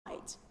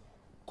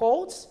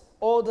Court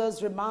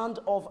orders remand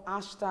of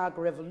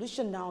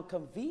 #RevolutionNow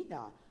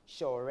convener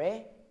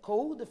Sowore,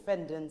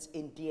 co-defendant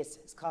in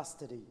DSS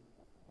custody.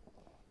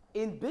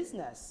 In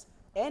business,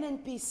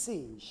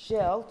 NNPC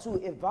Shell to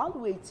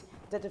evaluate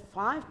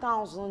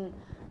 35,000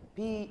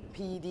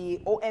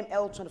 ppd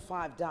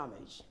OML25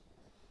 damage.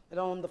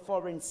 And on the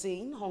foreign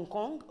scene, Hong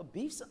Kong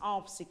beefs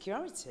up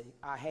security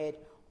ahead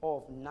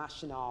of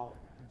National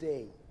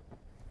Day.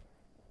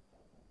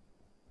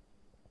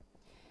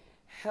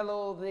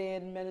 Hello there,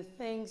 and many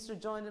thanks for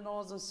joining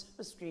us on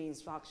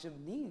SuperScreen's flagship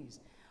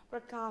news,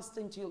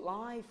 broadcasting to you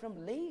live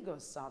from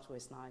Lagos,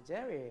 Southwest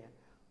Nigeria.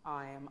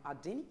 I am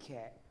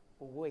Adenike,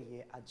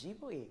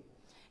 Owoeye,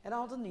 and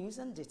all the news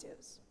and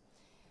details.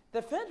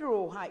 The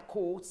Federal High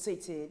Court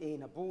seated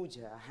in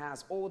Abuja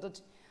has ordered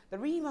the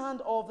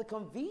remand of the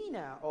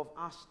convener of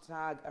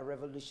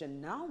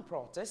 #RevolutionNow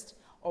protest,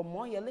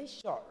 Owoeye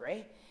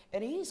Sowore,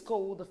 and his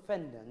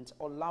co-defendant,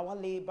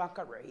 Olawale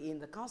Bakare, in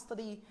the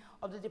custody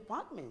of the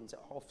Department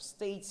of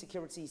State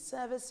Security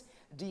Service,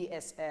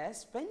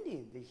 DSS,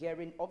 pending the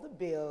hearing of the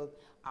bail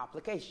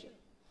application.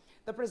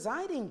 The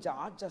presiding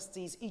judge,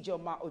 Justice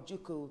Ijeoma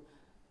Ojukwu,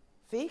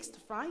 fixed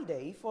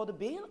Friday for the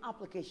bail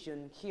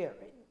application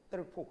hearing. The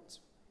report.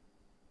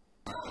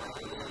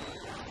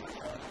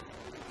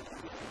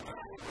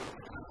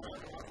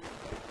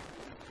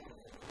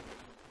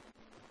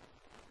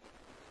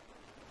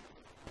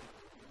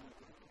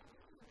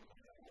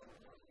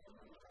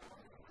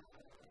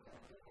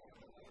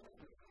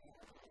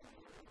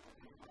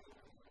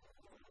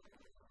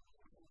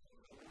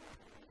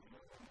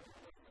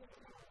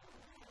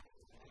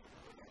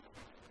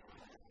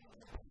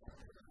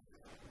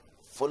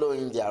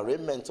 Following the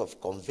arraignment of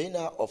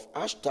convener of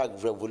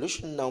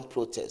 #RevolutionNow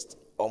protest,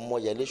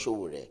 Owoeye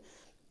Sowore,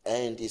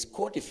 and his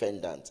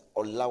co-defendant,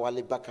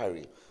 Olawale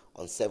Bakare,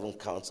 on 7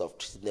 counts of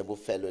treasonable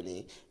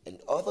felony and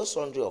other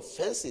sundry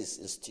offences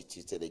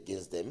instituted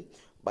against them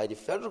by the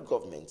federal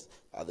government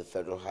at the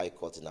Federal High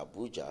Court in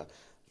Abuja,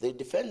 the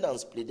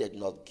defendants pleaded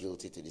not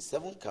guilty to the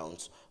 7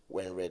 counts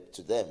when read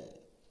to them.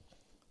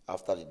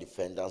 After the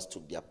defendants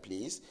took their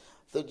pleas,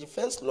 the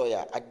defense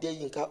lawyer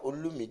Adeyinka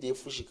Olumide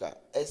Fushika,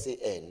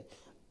 SAN,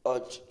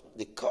 urged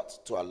the court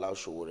to allow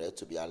Sowore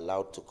to be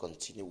allowed to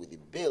continue with the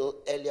bail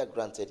earlier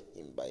granted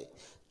him by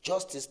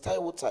Justice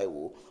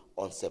Taiwo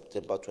on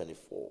September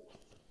 24.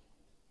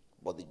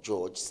 But the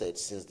judge said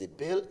since the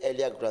bail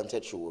earlier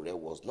granted Sowore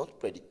was not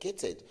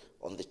predicated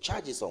on the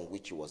charges on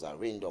which he was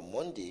arraigned on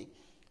Monday,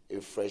 a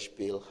fresh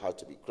bail had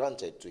to be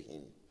granted to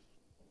him.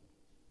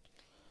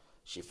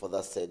 She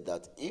further said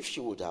that if she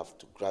would have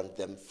to grant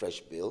them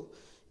fresh bail,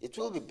 it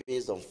will be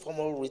based on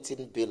formal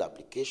written bail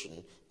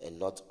application and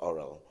not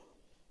oral.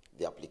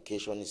 The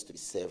application is to be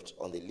served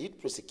on the lead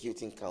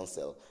prosecuting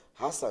counsel,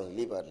 Hassan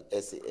Liman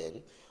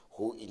SAN,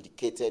 who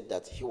indicated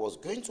that he was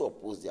going to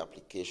oppose the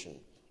application.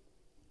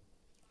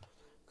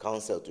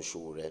 Counsel to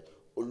Sowore,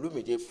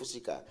 Olumide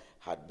Fushika,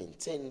 had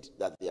maintained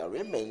that the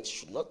arraignment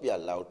should not be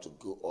allowed to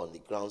go on the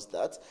grounds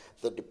that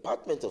the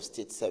Department of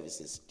State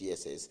Services,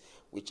 DSS,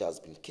 which has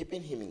been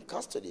keeping him in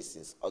custody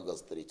since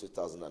August 3,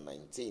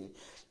 2019,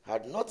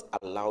 had not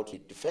allowed the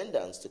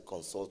defendants to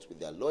consult with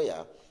their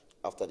lawyer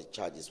after the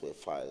charges were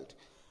filed.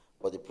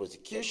 But the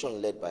prosecution,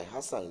 led by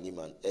Hassan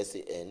Liman,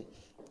 SAN,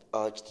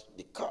 urged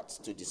the court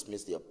to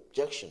dismiss the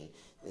objection,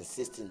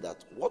 insisting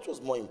that what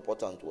was more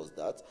important was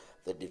that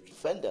the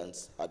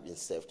defendants had been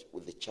served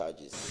with the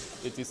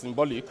charges. It is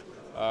symbolic.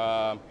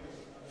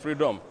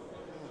 Freedom,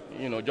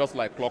 just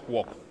like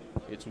clockwork,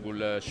 it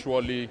will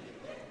surely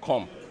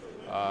come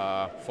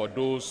for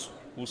those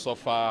who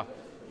suffer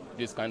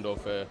this kind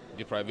of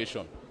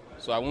deprivation.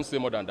 So I won't say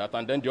more than that.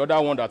 And then the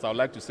other one that I would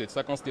like to say,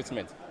 second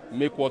statement,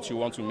 make what you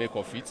want to make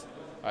of it.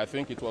 I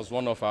think it was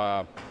one of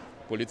our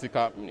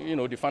political,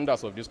 the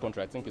founders of this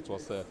country. I think it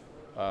was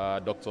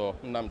Dr.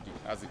 Nnamdi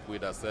Azikiwe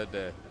that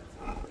said,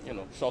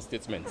 short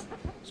statement,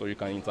 so you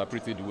can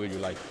interpret it the way you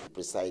like.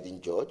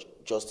 Presiding judge,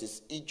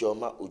 Justice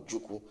Ijeoma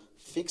Ojukwu,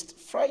 fixed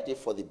Friday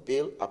for the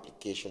bail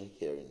application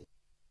hearing.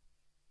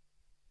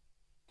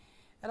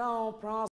 And our